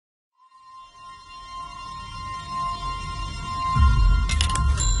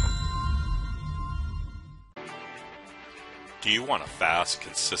Do you want a fast,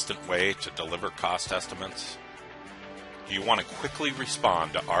 consistent way to deliver cost estimates? Do you want to quickly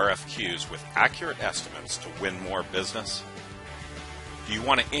respond to RFQs with accurate estimates to win more business? Do you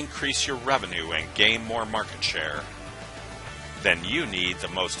want to increase your revenue and gain more market share? Then you need the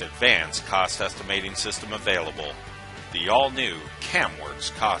most advanced cost estimating system available, the all-new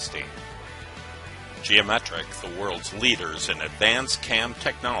CAMWorks Costing. Geometric, the world's leaders in advanced CAM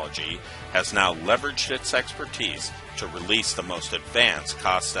technology, has now leveraged its expertise to release the most advanced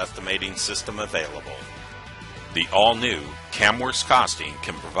cost estimating system available. The all-new CAMWorks Costing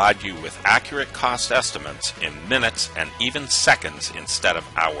can provide you with accurate cost estimates in minutes and even seconds instead of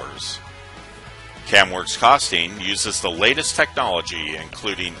hours. CAMWorks Costing uses the latest technology,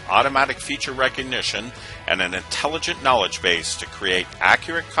 including automatic feature recognition and an intelligent knowledge base to create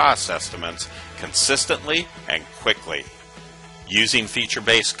accurate cost estimates consistently and quickly. Using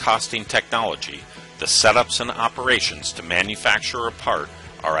feature-based costing technology, the setups and operations to manufacture a part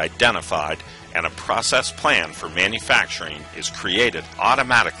are identified and a process plan for manufacturing is created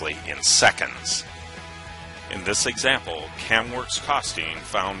automatically in seconds. In this example, CAMWorks Costing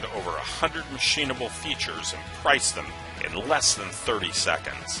found over 100 machinable features and priced them in less than 30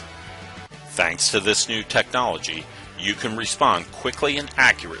 seconds. Thanks to this new technology, you can respond quickly and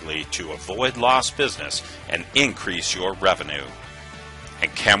accurately to avoid lost business and increase your revenue.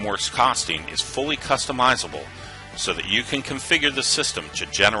 And CAMWorks Costing is fully customizable so that you can configure the system to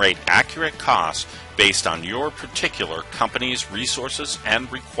generate accurate costs based on your particular company's resources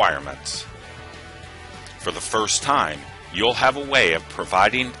and requirements. For the first time, you'll have a way of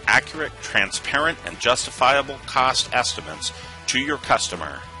providing accurate, transparent, and justifiable cost estimates to your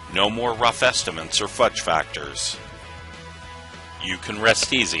customer. No more rough estimates or fudge factors. You can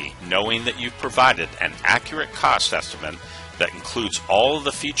rest easy knowing that you've provided an accurate cost estimate that includes all of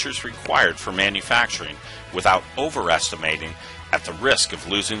the features required for manufacturing without overestimating at the risk of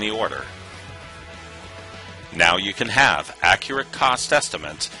losing the order. Now you can have accurate cost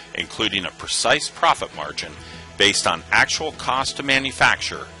estimates, including a precise profit margin based on actual cost to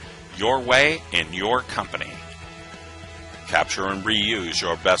manufacture, your way in your company. Capture and reuse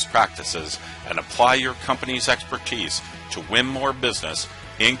your best practices and apply your company's expertise to win more business,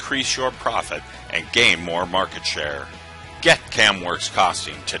 increase your profit, and gain more market share. Get CAMWorks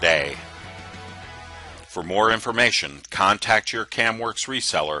Costing today. For more information, contact your CAMWorks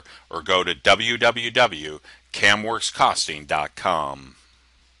reseller or go to www.camworkscosting.com.